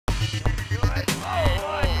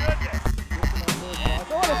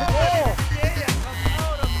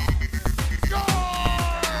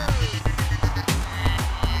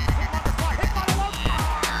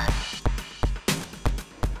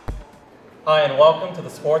Hi, and welcome to the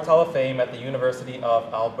Sports Hall of Fame at the University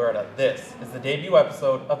of Alberta. This is the debut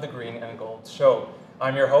episode of the Green and Gold Show.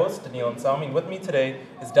 I'm your host, Daniil Anselmi, and with me today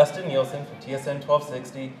is Dustin Nielson from TSN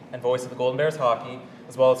 1260 and voice of the Golden Bears hockey,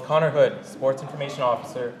 as well as Connor Hood, Sports Information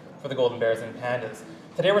Officer for the Golden Bears and Pandas.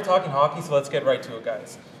 Today we're talking hockey, so let's get right to it,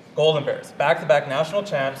 guys. Golden Bears, back-to-back national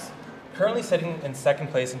champs, currently sitting in second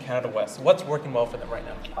place in Canada West. What's working well for them right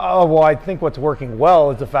now? Oh, well, I think what's working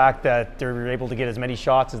well is the fact that they're able to get as many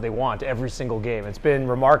shots as they want every single game. It's been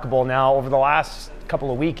remarkable now over the last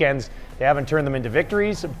couple of weekends. They haven't turned them into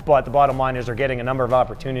victories, but the bottom line is they're getting a number of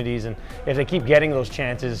opportunities, and if they keep getting those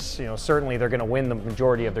chances, certainly they're going to win the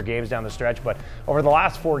majority of their games down the stretch. But over the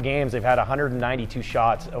last 4 games, they've had 192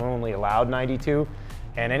 shots, only allowed 92.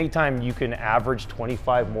 And anytime you can average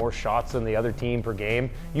 25 more shots than the other team per game,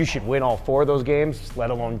 you should win all 4 of those games, let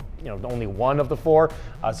alone only 1 of the 4.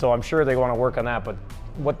 So I'm sure they want to work on that. But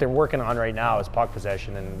what they're working on right now is puck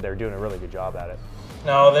possession, and they're doing a really good job at it.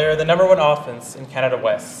 Now, they're the #1 offense in Canada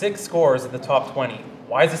West, 6 scores in the top 20.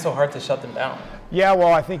 Why is it so hard to shut them down? Yeah,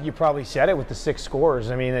 well, I think you probably said it with the 6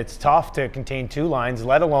 scores. I mean, it's tough to contain 2 lines,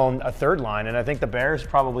 let alone a 3rd line. And I think the Bears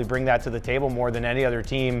probably bring that to the table more than any other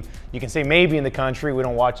team. You can say maybe in the country, we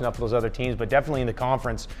don't watch enough of those other teams, but definitely in the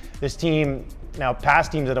conference. This team, now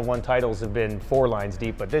past teams that have won titles have been 4 lines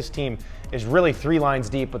deep, but this team is really 3 lines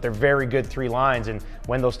deep, but they're very good 3 lines. And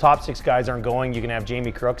when those top 6 guys aren't going, you can have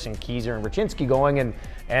Jamie Crooks and Keyser and Raczynski going,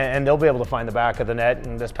 and they'll be able to find the back of the net.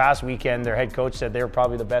 And this past weekend, their head coach said they were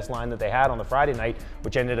probably the best line that they had on the Friday night,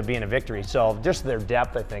 which ended up being a victory. So just their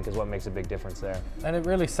depth, I think, is what makes a big difference there. And it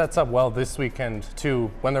really sets up well this weekend, too,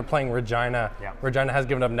 when they're playing Regina. Yeah. Regina has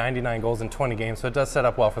given up 99 goals in 20 games, so it does set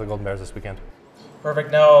up well for the Golden Bears this weekend.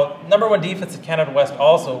 Perfect. Now, #1 defense in Canada West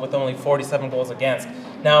also with only 47 goals against.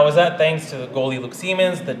 Now, is that thanks to the goalie Luke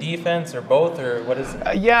Siemens, the defense, or both, or what is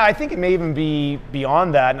it? Yeah, I think it may even be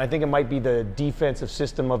beyond that, and I think it might be the defensive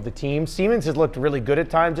system of the team. Siemens has looked really good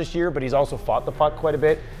at times this year, but he's also fought the puck quite a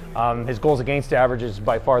bit. His goals against average is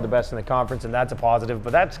by far the best in the conference, and that's a positive,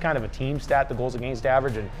 but that's kind of a team stat, the goals against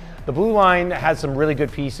average. And the blue line has some really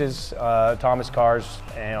good pieces, Thomas Cars,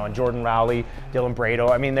 and Jordan Rowley, Dylan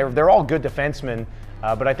Brado. I mean, they're all good defensemen.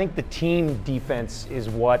 But I think the team defense is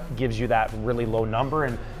what gives you that really low number.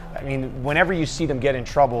 And I mean, whenever you see them get in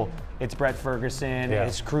trouble, it's Brett Ferguson,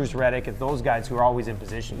 it's Cruz Reddick, it's those guys who are always in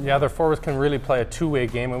position. Yeah, their forwards can really play a 2-way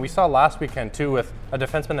game. And we saw last weekend, too, with a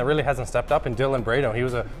defenseman that really hasn't stepped up in Dylan Brado. He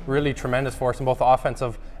was a really tremendous force in both the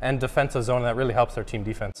offensive and defensive zone, and that really helps their team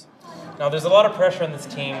defense. Now, there's a lot of pressure on this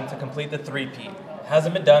team to complete the three-peat. It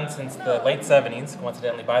hasn't been done since the late 70s,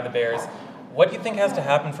 coincidentally, by the Bears. What do you think has to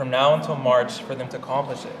happen from now until March for them to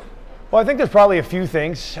accomplish it? Well, I think there's probably a few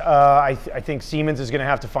things. I think Siemens is going to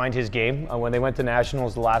have to find his game. When they went to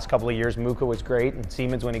nationals the last couple of years, Muka was great, and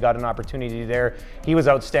Siemens, when he got an opportunity there, he was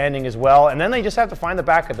outstanding as well. And then they just have to find the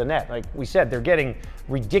back of the net. Like we said, they're getting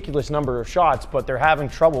ridiculous number of shots, but they're having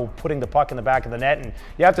trouble putting the puck in the back of the net. And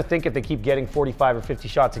you have to think if they keep getting 45 or 50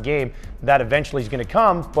 shots a game, that eventually is going to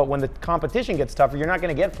come. But when the competition gets tougher, you're not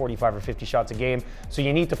going to get 45 or 50 shots a game. So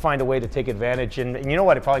you need to find a way to take advantage. And you know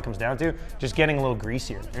what it probably comes down to? Just getting a little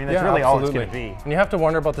greasier. I mean, that's really all it's going to be. And you have to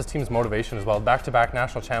wonder about this team's motivation as well. Back-to-back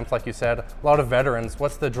national champs, like you said, a lot of veterans.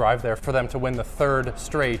 What's the drive there for them to win the 3rd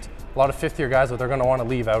straight? A lot of 5th-year guys that they're going to want to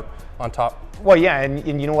leave out on top. Well, yeah,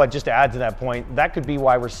 and you know what, just to add to that point, that could be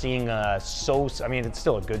why we're seeing I mean, it's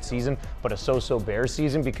still a good season, but a so-so Bears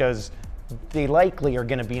season, because they likely are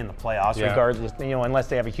going to be in the playoffs regardless, unless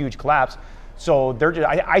they have a huge collapse. So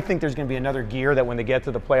I think there's going to be another gear that when they get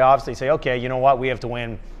to the playoffs, they say, okay, you know what, we have to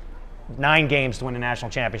win 9 games to win a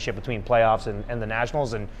national championship between playoffs and the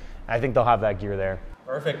Nationals, and I think they'll have that gear there.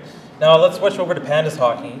 Perfect. Now let's switch over to Pandas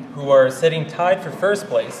hockey, who are sitting tied for 1st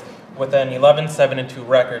place with an 11-7-2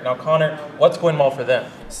 record. Now, Connor, what's going well for them?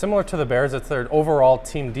 Similar to the Bears, it's their overall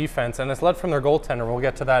team defense, and it's led from their goaltender. We'll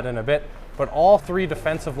get to that in a bit. But all 3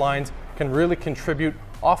 defensive lines can really contribute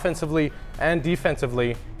offensively and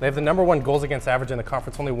defensively. They have the #1 goals against average in the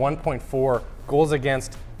conference, only 1.4 goals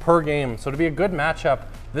against per game. So to be a good matchup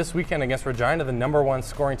this weekend against Regina, the #1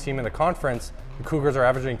 scoring team in the conference, the Cougars are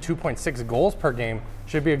averaging 2.6 goals per game.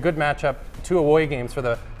 Should be a good matchup. 2 away games for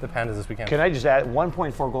the Pandas this weekend. Can I just add,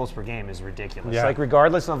 1.4 goals per game is ridiculous. Yeah. Like,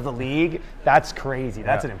 regardless of the league, that's crazy.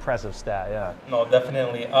 That's an impressive stat, yeah. No,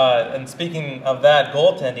 definitely. And speaking of that,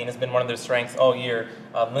 goaltending has been one of their strengths all year.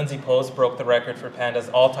 Lindsay Post broke the record for Pandas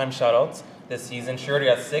all-time shutouts this season. She already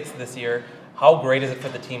got 6th this year. How great is it for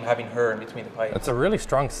the team having her in between the pipes? It's a really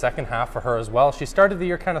strong second half for her as well. She started the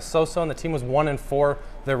year kind of so-so, and the team was 1-4,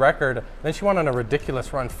 their record. Then she went on a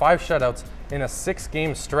ridiculous run, 5 shutouts in a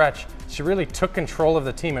 6-game stretch. She really took control of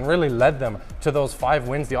the team and really led them to those 5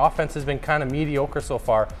 wins. The offense has been kind of mediocre so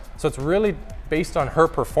far, so it's really based on her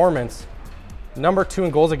performance. Number 2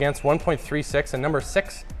 in goals against, 1.36, and number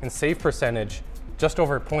 6 in save percentage, just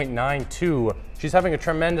over 0.92. She's having a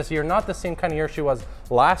tremendous year, not the same kind of year she was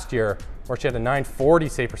last year, where she had a 940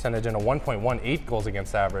 save percentage and a 1.18 goals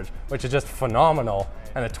against average, which is just phenomenal,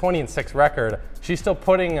 and a 20-6 record. She's still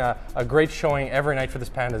putting a great showing every night for this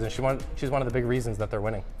Pandas, and she's one of the big reasons that they're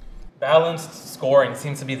winning. Balanced scoring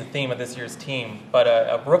seems to be the theme of this year's team, but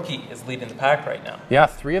a rookie is leading the pack right now. Yeah,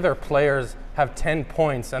 3 of their players have 10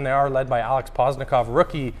 points, and they are led by Alex Poznikov.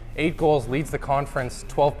 Rookie, 8 goals, leads the conference,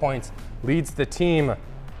 12 points, leads the team.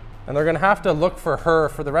 And they're going to have to look for her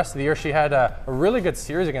for the rest of the year. She had a really good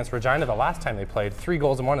series against Regina the last time they played. 3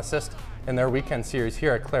 goals and 1 assist in their weekend series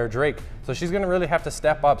here at Claire Drake. So she's going to really have to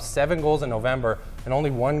step up. 7 goals in November and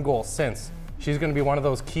only 1 goal since. She's going to be one of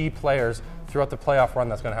those key players throughout the playoff run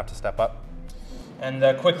that's going to have to step up.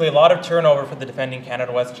 And quickly, a lot of turnover for the defending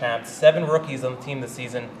Canada West champs. 7 rookies on the team this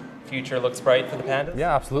season. Future looks bright for the Pandas?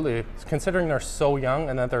 Yeah, absolutely. Considering they're so young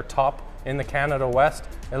and that they're top in the Canada West,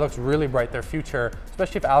 it looks really bright, their future,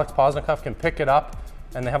 especially if Alex Poznikov can pick it up,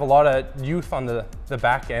 and they have a lot of youth on the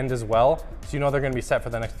back end as well, so you know they're going to be set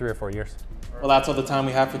for the next 3 or 4 years. Well, that's all the time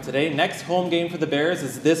we have for today. Next home game for the Bears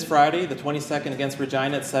is this Friday, the 22nd against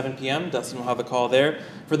Regina at 7 p.m. Dustin will have a call there.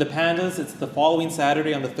 For the Pandas, it's the following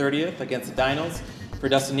Saturday on the 30th against the Dinos. For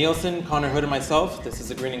Dustin Nielson, Connor Hood, and myself, this is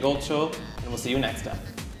the Green and Gold Show, and we'll see you next time.